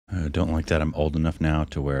don't like that I'm old enough now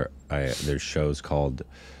to where there's shows called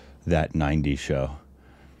That 90s Show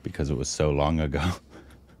because it was so long ago.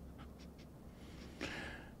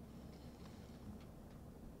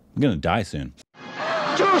 I'm going to die soon.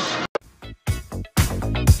 Juice!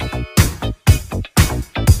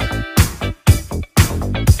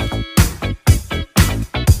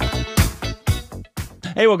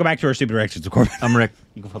 Hey, welcome back to our Stupid Reactions of Corbin. I'm Rick.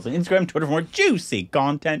 You can follow us on Instagram, Twitter for more juicy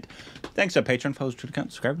content. Thanks to Patreon, follow us Twitter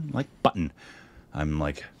account, subscribe, like button. I'm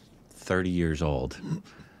like 30 years old.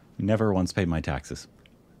 Never once paid my taxes.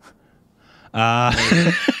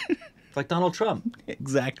 It's like Donald Trump.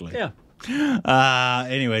 Exactly. Yeah.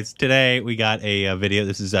 Anyways, today we got a video.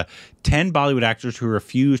 This is 10 Bollywood actors who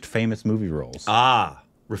refused famous movie roles.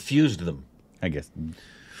 Refused them. I guess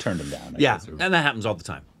turned them down. Yeah, and that happens all the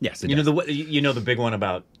time. Yes, you know the big one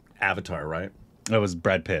about Avatar, right? That was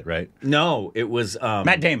Brad Pitt, right? No, it was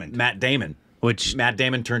Matt Damon. Matt Damon. Which Matt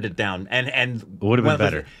Damon turned it down, and would have been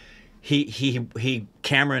better.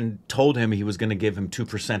 Cameron told him he was going to give him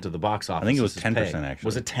 2% of the box office. I think it was 10%. Actually,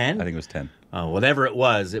 was it 10? I think it was 10. Oh, whatever it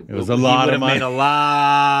was, it was a lot of money. Made a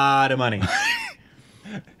lot of money.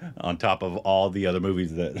 On top of all the other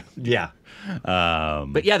movies that. Yeah.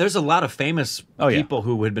 But yeah, there's a lot of famous people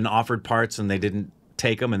who had been offered parts and they didn't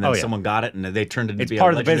take them, and then someone got it and they turned it into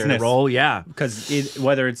part a of the business role. Yeah, because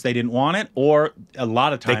whether it's they didn't want it or a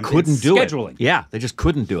lot of times they couldn't do scheduling. It. Yeah, they just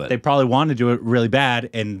couldn't do it. They probably wanted to do it really bad,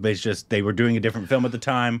 and it's just they were doing a different film at the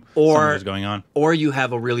time. Or something was going on. Or you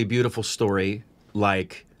have a really beautiful story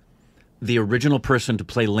like the original person to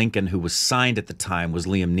play Lincoln, who was signed at the time, was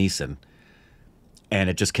Liam Neeson. And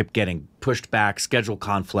it just kept getting pushed back, schedule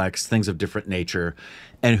conflicts, things of different nature.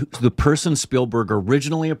 And the person Spielberg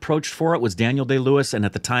originally approached for it was Daniel Day-Lewis. And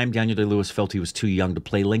at the time, Daniel Day-Lewis felt he was too young to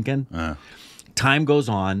play Lincoln. Time goes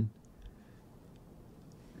on.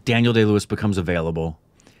 Daniel Day-Lewis becomes available.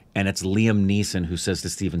 And it's Liam Neeson who says to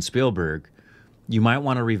Steven Spielberg, you might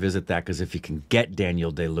want to revisit that because if you can get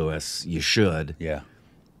Daniel Day-Lewis, you should. Yeah.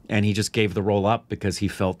 And he just gave the role up because he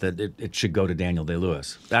felt that it should go to Daniel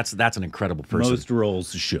Day-Lewis. That's an incredible person. Most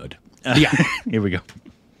roles should. Yeah. Here we go.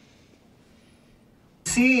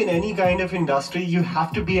 See, in any kind of industry, you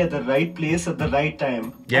have to be at the right place at the right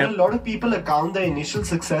time. Yeah. And a lot of people account their initial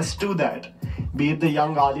success to that. Be it the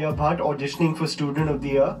young Alia Bhatt auditioning for Student of the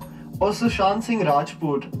Year, or Sushant Singh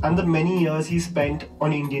Rajput and the many years he spent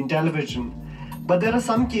on Indian television. But there are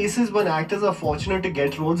some cases when actors are fortunate to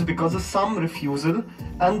get roles because of some refusal,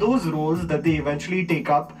 and those roles that they eventually take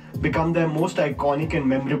up become their most iconic and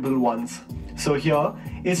memorable ones. So here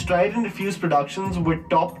is Tried and Refused Productions with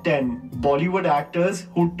top 10 Bollywood actors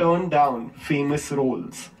who turned down famous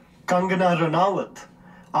roles. Kangana Ranaut.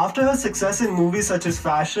 After her success in movies such as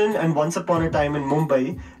Fashion and Once Upon a Time in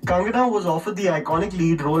Mumbai, Kangana was offered the iconic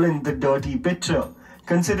lead role in The Dirty Picture.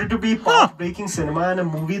 Considered to be path-breaking cinema and a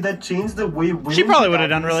movie that changed the way women she probably would have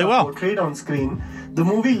done really well portrayed on screen, the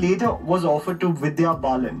movie later was offered to Vidya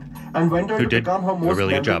Balan and went on to become her most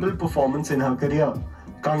memorable performance in her career.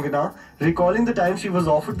 Kangana, recalling the time she was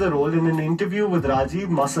offered the role in an interview with Rajiv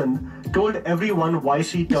Masand, told everyone why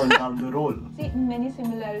she turned down the role. See many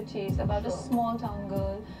similarities about a small town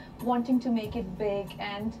girl wanting to make it big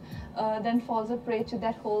and then falls a prey to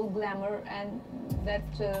that whole glamour and that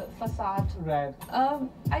facade. Right.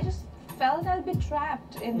 I just felt I'll be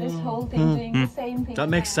trapped in this whole thing, doing the same thing. That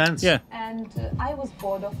makes sense. Yeah. And I was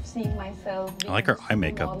bored of seeing myself being I like her eye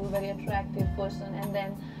makeup. model, very attractive person, and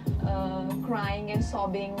then crying and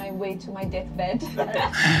sobbing my way to my deathbed.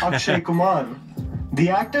 Akshay Kumar. The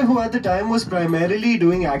actor, who at the time was primarily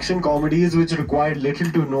doing action comedies which required little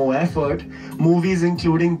to no effort, movies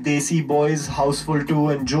including Desi Boys, Houseful 2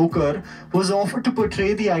 and Joker, was offered to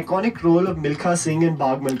portray the iconic role of Milkha Singh in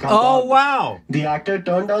Bhag Milkha Bhag. Oh, wow! The actor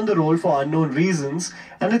turned down the role for unknown reasons,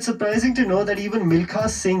 and it's surprising to know that even Milkha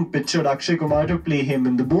Singh pictured Akshay Kumar to play him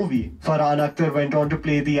in the movie. Farhan Akhtar went on to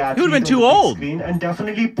play the athlete he would have been on too the big old. screen and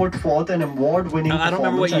definitely put forth an award-winning I don't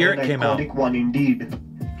remember performance what year and it an came out. iconic one indeed.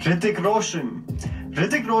 Hrithik Roshan.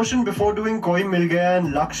 Hrithik Roshan, before doing Koi Mil Gaya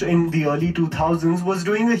and Laksh in the early 2000s, was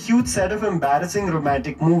doing a huge set of embarrassing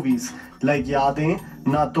romantic movies like Yaadein,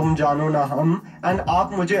 Na Tum Jano Na Hum and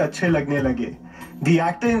Aap Mujhe Achhe Lagne Lage. The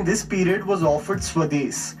actor in this period was offered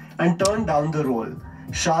Swades and turned down the role.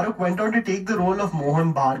 Shah Rukh went on to take the role of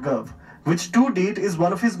Mohan Bhargav, which to date is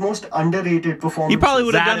one of his most underrated performances. He probably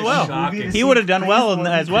would have That done is well. shocking. He would have done well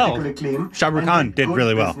as well. Shah Rukh Khan did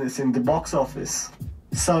really well. In the box office.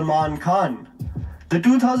 Salman Khan. The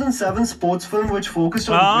 2007 sports film, which focused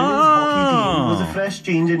on women's hockey team, was a fresh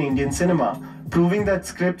change in Indian cinema. proving that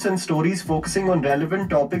scripts and stories focusing on relevant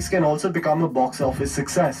topics can also become a box office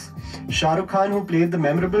success. Shah Rukh Khan, who played the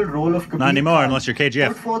memorable role of Kabir Not anymore, Khan, unless you're KGF.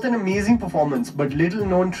 put forth an amazing performance, but little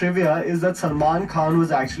known trivia is that Salman Khan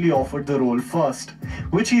was actually offered the role first,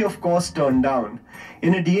 which he of course turned down.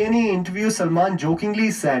 In a DNA interview, Salman jokingly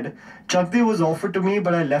said, "Chak De was offered to me,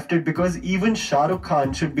 but I left it because even Shah Rukh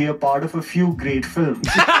Khan should be a part of a few great films."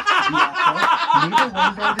 Later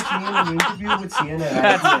went on to say in an interview with CNN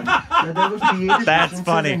that there were creative That's differences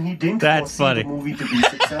funny. and he didn't That's foresee funny. the movie to be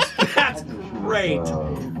successful. That's great.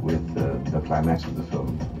 With the climax of the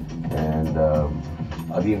film, and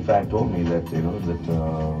Adi in fact told me that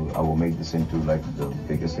I will make this into like the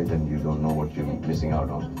biggest hit, and you don't know what you're missing out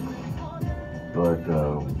on. But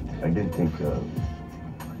I didn't think,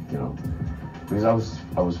 because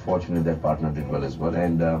I was fortunate that partner did well as well,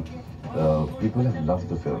 and people have loved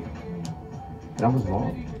the film, and I was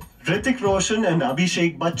wrong. Hrithik Roshan and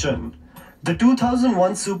Abhishek Bachchan. The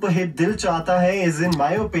 2001 super hit Dil Chahta Hai is, in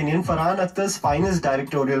my opinion, Farhan Akhtar's finest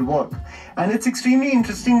directorial work, and it's extremely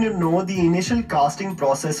interesting to know the initial casting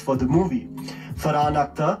process for the movie. Farhan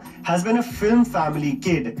Akhtar has been a film family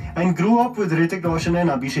kid and grew up with Hrithik Roshan and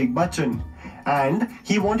Abhishek Bachchan, and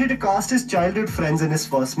he wanted to cast his childhood friends in his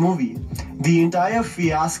first movie. The entire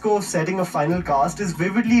fiasco of setting a final cast is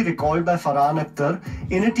vividly recalled by Farhan Akhtar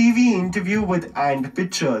in a TV interview with And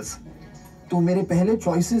Pictures. तो मेरे पहले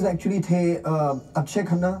choices actually थे अक्षय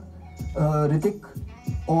खन्ना,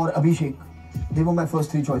 ऋतिक और अभिषेक. They were my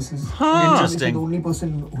first three choices. Interesting. The only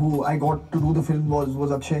person who I got to do the film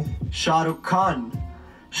was Akshay. Shah Rukh Khan.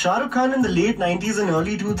 Shah Rukh Khan in the late 90s and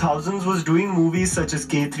early 2000s was doing movies such as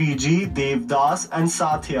K3G, Devdas and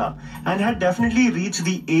Sathya, and had definitely reached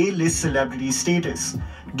the A-list celebrity status.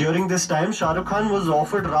 During this time, Shah Rukh Khan was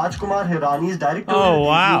offered Rajkumar Hirani's directorial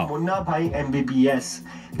debut Munna Bhai MBBS.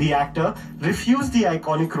 The actor refused the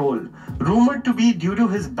iconic role, rumored to be due to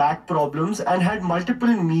his back problems, and had multiple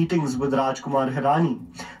meetings with Rajkumar Hirani.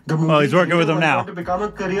 The movie he's working with him went now. on to become a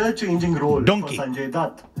career-changing role Donkey. for Sanjay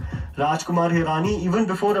Dutt. Rajkumar Hirani, even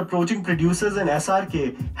before approaching producers and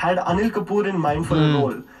SRK, had Anil Kapoor in mind for a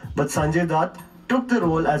role, but Sanjay Dutt took the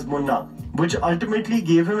role as Munna, which ultimately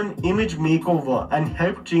gave him an image makeover and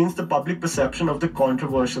helped change the public perception of the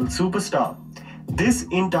controversial superstar. This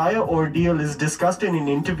entire ordeal is discussed in an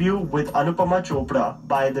interview with Anupama Chopra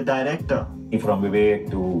by the director. From Vivek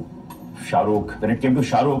to Shah Rukh, when it came to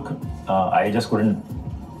Shah Rukh, I just couldn't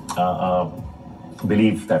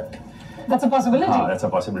believe that. That's a possibility. That's a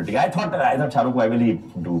possibility. I thought Shah Rukh, I really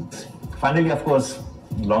do. Finally, of course,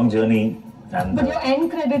 long journey. And, but your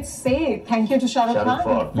end credits say thank you to Shah Rukh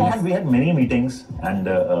Khan. We had many meetings, and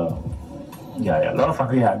a lot of fun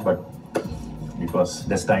we had, but because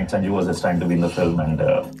destined, Sanju was destined to be in the film, and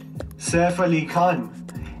Saif Ali Khan.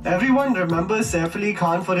 Everyone remembers Saif Ali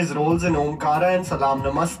Khan for his roles in Omkara and Salam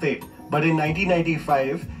Namaste, but in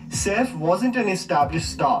 1995, Saif wasn't an established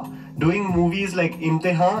star, doing movies like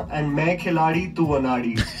Imtihan and Main Khiladi Tu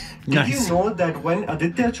Anadi. Did you know that when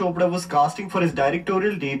Aditya Chopra was casting for his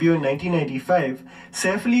directorial debut in 1995,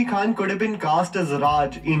 Saif Ali Khan could have been cast as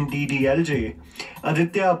Raj in DDLJ?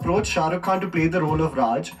 Aditya approached Shah Rukh Khan to play the role of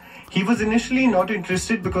Raj. He was initially not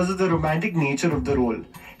interested because of the romantic nature of the role,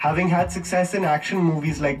 having had success in action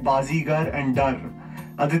movies like Bazigar and Dar.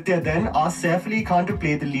 Aditya then asked Saif Ali Khan to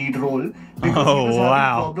play the lead role because he was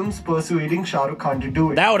having problems persuading Shah Rukh Khan to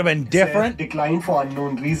do it. That would have been different. Saif declined for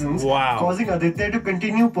unknown reasons, causing Aditya to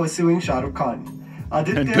continue pursuing Shah Rukh Khan.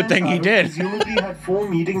 Aditya Good thing he did. presumably had 4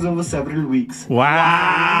 meetings over several weeks.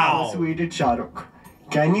 Wow. He persuaded Shah Rukh.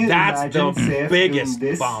 Can you That's imagine the Saif biggest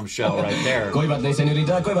doing this? bombshell right there. कोई बात नहीं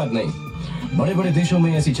senorita कोई बात नहीं बड़े-बड़े देशों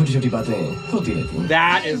में ऐसी छोटी-छोटी बातें होती रहती हैं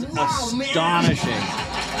That is astonishing.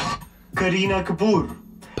 Kareena Kapoor.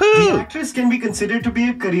 The actress can be considered to be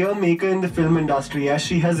a career maker in the film industry, as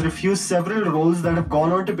she has refused several roles that have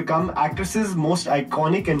gone on to become actresses' most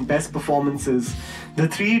iconic and best performances. The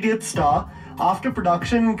Three Idiots star, after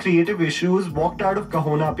production and creative issues, walked out of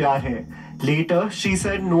Kahona Pyar Hai. Later, she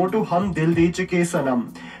said no to Hum Dil De Chuke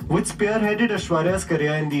Sanam, which spearheaded Aishwarya's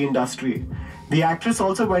career in the industry. The actress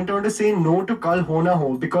also went on to say no to Kal Ho Na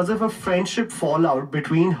Ho because of a friendship fallout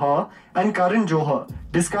between her and Karan Johar,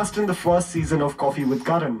 discussed in the first season of Coffee with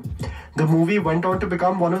Karan. The movie went on to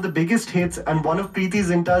become one of the biggest hits and one of Preeti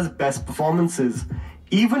Zinta's best performances.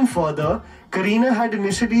 Even further, Kareena had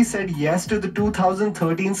initially said yes to the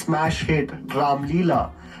 2013 smash hit Ram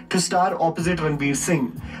Leela to star opposite Ranveer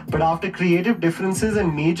Singh, but after creative differences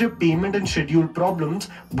and major payment and schedule problems,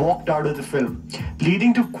 walked out of the film,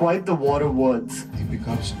 leading to quite the war of words.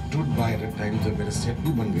 Deepika stood by at a time जब मेरे set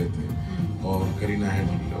भी बन गए थे और Kareena had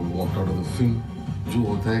walked out of the film. जो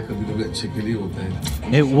होता है कभी-कभी अच्छे के लिए होता है.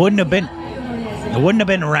 It wouldn't have been. It wouldn't have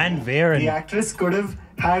been Ranveer. The actress could have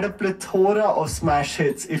had a plethora of smash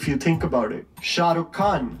hits if you think about it. Shah Rukh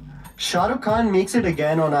Khan. Shah Rukh Khan makes it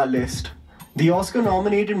again on our list. The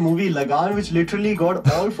Oscar-nominated movie Lagan, which literally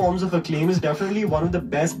got all forms of acclaim, is definitely one of the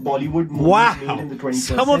best Bollywood movies made in the 21st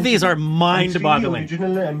century. Some of these are mind-boggling.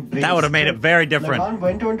 That would have made it very different. Lagan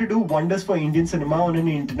went on to do wonders for Indian cinema on an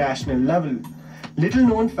international level. Little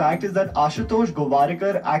known fact is that Ashutosh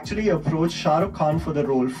Gowarikar actually approached Shah Rukh Khan for the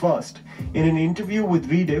role first. In an interview with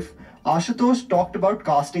Rediff, Ashutosh talked about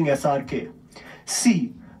casting SRK.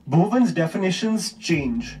 See, Bhuvan's definitions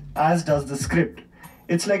change, as does the script.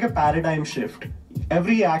 It's like a paradigm shift.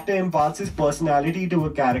 Every actor imparts his personality to a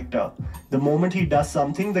character. The moment he does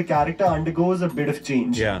something, the character undergoes a bit of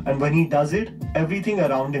change. Yeah. And when he does it, everything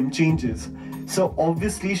around him changes. So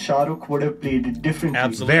obviously Shah Rukh would have played it differently.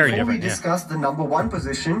 Absolutely. Very Before different, we discuss the number one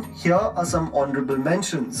position, here are some honorable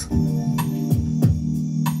mentions.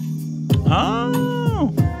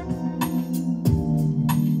 Oh.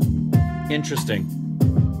 Interesting.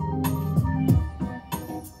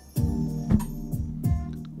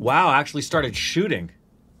 Wow, actually started shooting.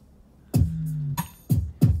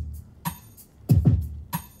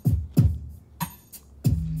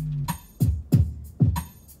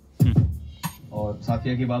 और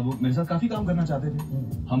साथिया के बाबू मेरे साथ काफी काम करना चाहते थे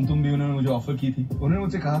हम तुम भी उन्होंने मुझे ऑफर की थी उन्होंने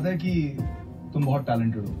मुझसे कहा था कि तुम बहुत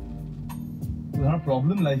टैलेंटेड हो तुम्हारा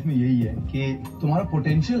प्रॉब्लम लाइफ में यही है कि तुम्हारा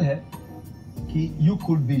पोटेंशियल है कि you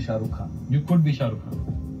could be Shahrukh Khan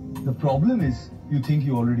the problem is you think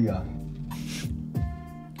you already are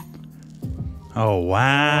Oh, wow.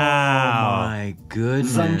 Oh, my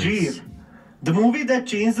goodness. Zanjeer. The movie that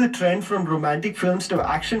changed the trend from romantic films to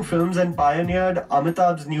action films and pioneered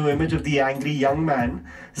Amitabh's new image of the angry young man,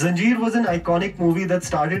 Zanjeer was an iconic movie that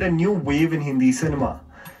started a new wave in Hindi cinema.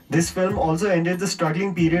 This film also ended the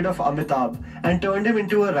struggling period of Amitabh and turned him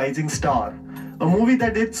into a rising star. A movie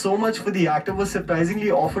that did so much for the actor was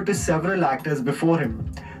surprisingly offered to several actors before him.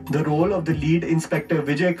 The role of the lead Inspector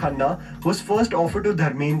Vijay Khanna was first offered to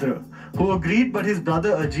Dharmendra, who agreed, but his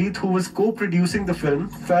brother Ajit, who was co-producing the film,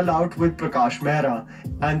 fell out with Prakash Mehra,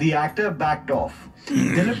 and the actor backed off.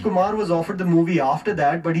 Dilip Kumar was offered the movie after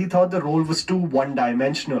that, but he thought the role was too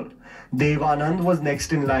one-dimensional. Dev Anand was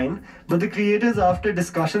next in line, but the creators, after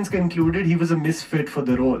discussions, concluded he was a misfit for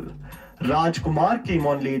the role. Raj Kumar came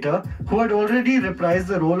on later, who had already reprised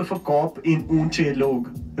the role of a cop in Unche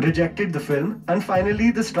Log, rejected the film, and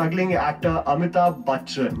finally the struggling actor Amitabh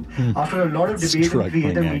Bachchan, after a lot of debate and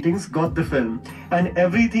creator meetings, got the film. And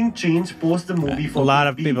everything changed post the movie for A lot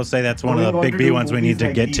of people say that's one of the big B ones we need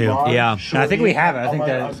to get to. Yeah. I think we have it. I think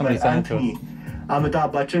that somebody sent it to us.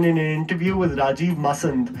 Amitabh Bachchan, in an interview with Rajiv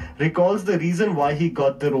Masand, recalls the reason why he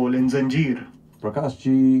got the role in Zanjeer. Prakash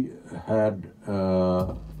ji had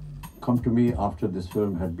come to me after this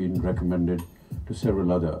film had been recommended to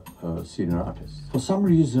several other senior artists. For some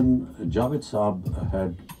reason, Javed Saab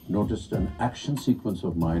had noticed an action sequence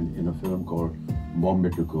of mine in a film called Bombay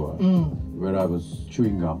to Goa, where I was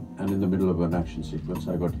chewing gum, and in the middle of an action sequence,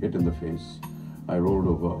 I got hit in the face. I rolled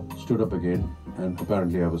over, stood up again, and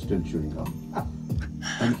apparently I was still chewing gum.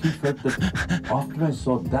 And he felt that after I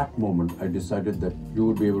saw that moment, I decided that you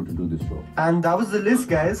would be able to do this role. And that was the list,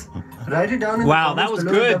 guys. Write it down in Wow, the comments that was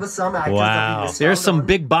below. good. There were some actors that we missed There's out some on.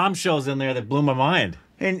 big bombshells in there that blew my mind.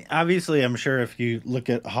 And obviously, I'm sure if you look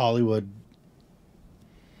at Hollywood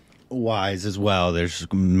wise as well,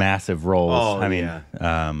 there's massive roles. Oh, I mean,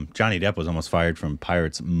 yeah. Johnny Depp was almost fired from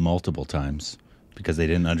Pirates multiple times because they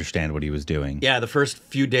didn't understand what he was doing. Yeah, the first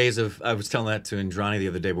few days of, I was telling that to Indrani the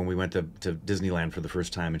other day when we went to Disneyland for the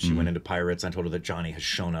first time, and she went into Pirates. I told her that Johnny has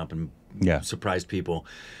shown up and surprised people.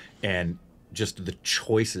 And just the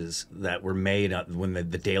choices that were made when the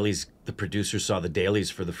dailies, the producers saw the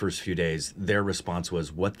dailies for the first few days, their response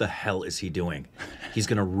was, what the hell is he doing? He's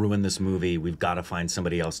going to ruin this movie. We've got to find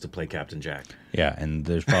somebody else to play Captain Jack. Yeah, and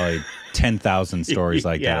there's probably 10,000 stories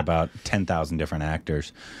like that about 10,000 different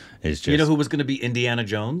actors. It's just, you know who was going to be Indiana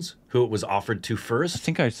Jones? Who it was offered to first? I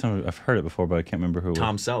think I've heard it before, but I can't remember who it was.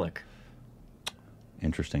 Tom Selleck.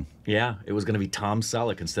 Interesting. Yeah, it was going to be Tom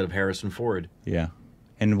Selleck instead of Harrison Ford. Yeah.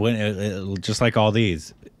 And when just like all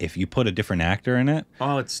these, if you put a different actor in it,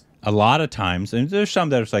 it's a lot of times, and there's some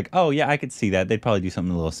that are like, oh yeah, I could see that. They'd probably do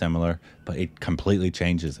something a little similar, but it completely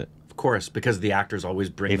changes it. Of course, because the actors always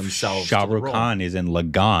bring themselves Shah to the Rukh role. Khan is in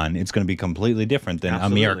Lagan, it's going to be completely different than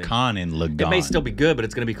Amir Khan in Lagan. It may still be good, but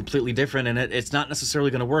it's going to be completely different, and it's not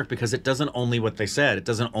necessarily going to work because it doesn't only what they said. It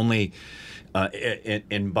doesn't only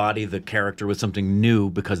embody the character with something new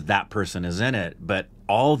because that person is in it, but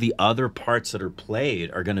all the other parts that are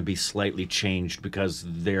played are going to be slightly changed because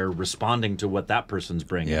they're responding to what that person's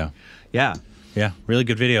bringing. Yeah. Yeah. Yeah, really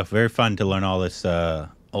good video. Very fun to learn all this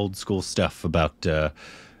old school stuff about the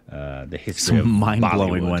history of Some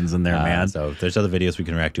mind-blowing Bollywood. ones in there, man. So if there's other videos we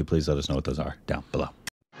can react to, please let us know what those are down below.